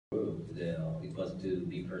it was to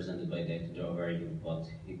be presented by Dr. Jawari, but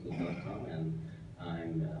he could not come, and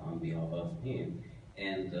I'm on behalf of him.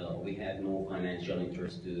 And we had no financial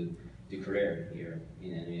interest to declare here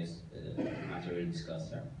in any matter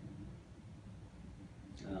discussed there.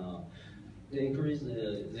 The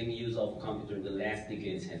increasing use of computer in the last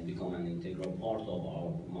decades has become an integral part of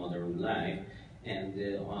our modern life, and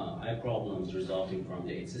eye problems resulting from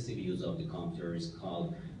the excessive use of the computer is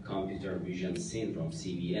called computer vision syndrome,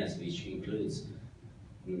 CVS, which includes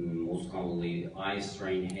most commonly eye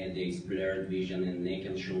strain, headaches, blurred vision, and neck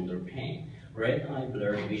and shoulder pain. Red eye,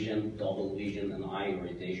 blurred vision, double vision, and eye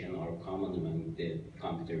irritation are common among the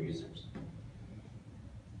computer users.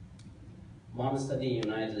 One study in the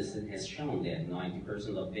United States has shown that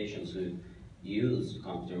 90% of patients who use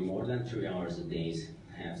computer more than 3 hours a day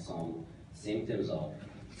have some symptoms of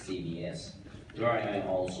CVS. Dry eye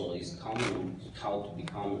also is thought to be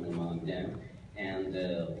common among them, and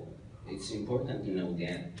it's important to know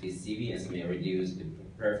that the CVS may reduce the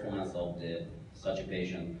performance of such a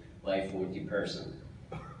patient by 40%.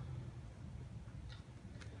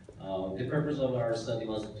 The purpose of our study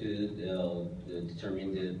was to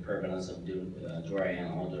determine the prevalence of dry eye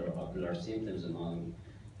and other ocular symptoms among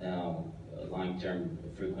long-term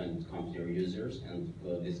frequent computer users and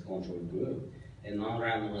this control group. A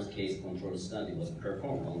non-randomized case control study was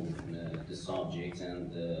performed on the subjects,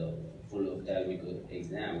 and full ophthalmic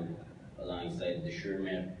exam alongside the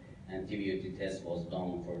Schirmer antibiotic test was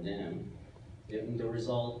done for them. In the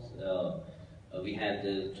result, we had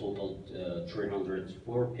a total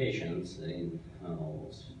 304 patients in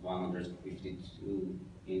 152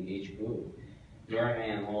 in each group. Dry eye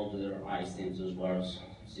and other eye symptoms were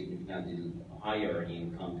significantly higher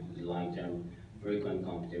in long-term frequent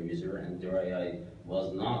computer user, and dry eye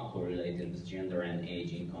was not correlated with gender and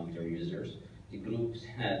age in computer users. The groups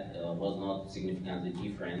was not significantly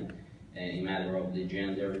different in matter of the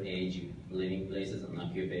gender, age, living places, and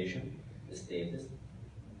occupation status.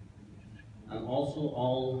 And also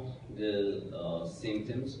all the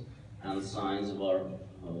symptoms and signs were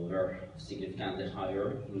significantly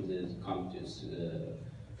higher with the computers,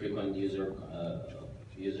 frequent users.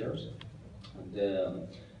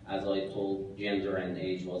 As I told, gender and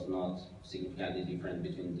age was not significantly different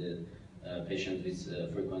between the patient with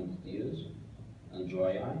frequent use and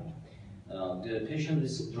dry eye. The patient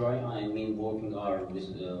with dry eye mean working hour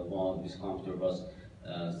with computer was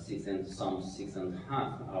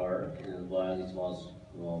 6.5 hours, and while it was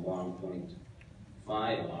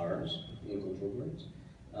 1.5 hours in control groups.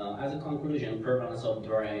 As a conclusion, prevalence of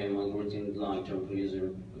dry eye among routine long-term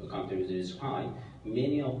computer users is high.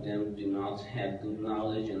 Many of them do not have good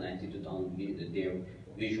knowledge and attitude on their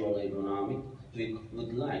visual ergonomic. We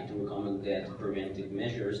would like to recommend that preventive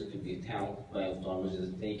measures to be taught by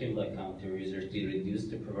ophthalmologists taken by computer users to reduce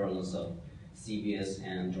the prevalence of CVS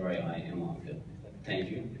and dry eye among them.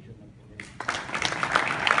 Thank you.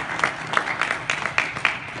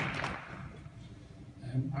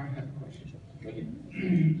 I have a question.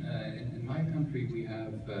 In my country, we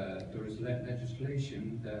have there is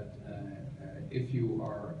legislation that if you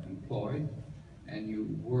are employed and you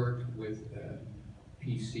work with a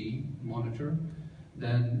PC monitor,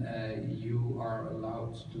 then you are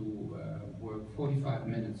allowed to work 45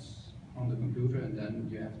 minutes on the computer, and then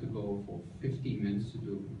you have to go for 15 minutes to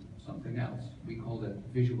do something else. We call that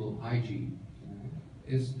visual hygiene.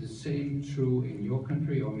 Is the same true in your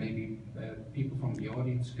country, or maybe people from the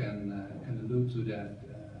audience can allude to that?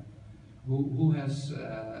 Who has?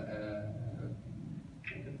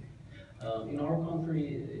 In our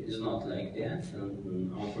country, it's not like that.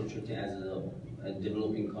 And unfortunately, as a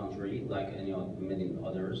developing country, like many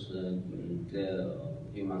others, the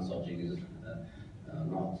human subject is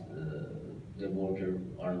not. The worker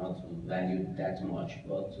are not valued that much,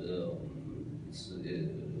 but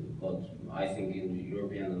I think in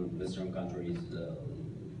European and Western countries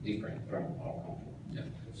different from our country. Yeah.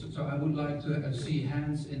 So I would like to see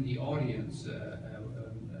hands in the audience.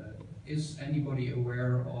 Is anybody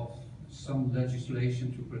aware of some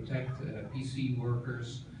legislation to protect PC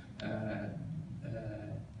workers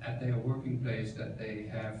at their working place, that they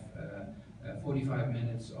have 45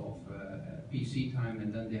 minutes of PC time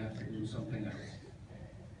and then they have to do something else?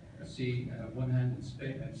 I see one hand in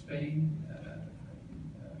Spain.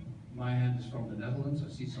 My hand is from the Netherlands. I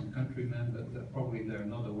see some countrymen, but probably they're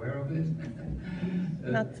not aware of it.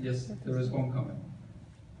 Yes, there is one comment.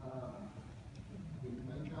 In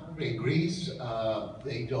my country, Greece,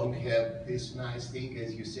 they don't have this nice thing,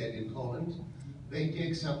 as you said, in Holland. They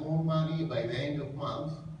take some more money by the end of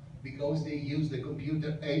month because they use the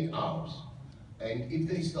computer 8 hours. And if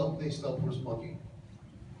they stop for smoking.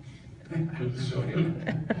 Sorry.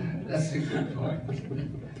 That's a good point.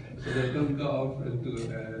 So they don't go out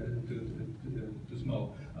to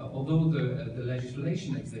smoke. Although the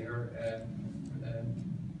legislation is there,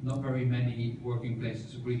 not very many working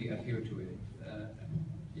places really adhere to it.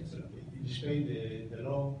 Yes, sir. In Spain, the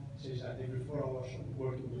law says that every 4 hours of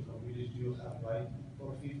working with computers, you have right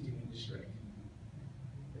for 15 minutes break.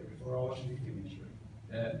 Every 4 hours, 15 minutes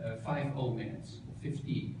break. 5 minutes,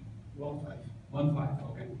 15. 1-5.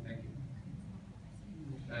 1-5, okay, thank you.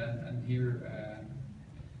 And here,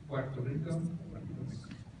 Puerto Rico.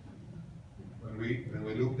 When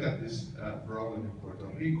we looked at this problem in Puerto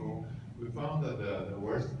Rico, we found that the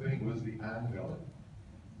worst thing was the angle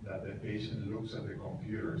that the patient looks at the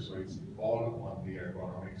computer. So it's all on the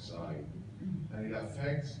ergonomic side. And it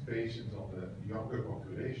affects patients of the younger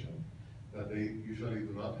population that they usually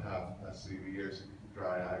do not have a severe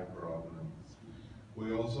dry eye problem.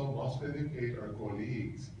 We also must educate our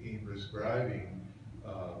colleagues in prescribing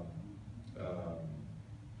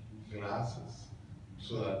glasses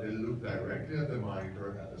so that they look directly at the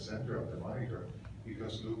monitor, at the center of the monitor,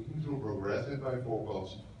 because looking through progressive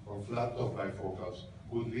bifocals or flat top bifocals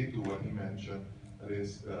could lead to what he mentioned, that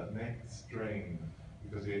is neck strain,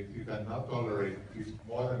 because you cannot tolerate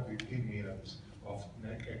more than 15 minutes of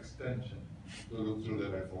neck extension to look through the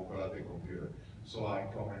bifocal at the computer. So I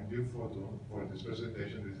commend you for this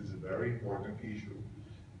presentation. This is a very important issue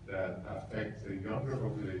that affects the younger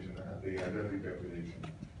population and the elderly population.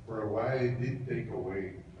 For a while, it did take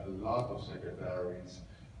away a lot of secretaries,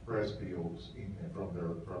 press POs from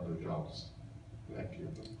their jobs. Thank you.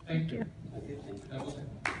 Thank you. Okay, thank you. That was it.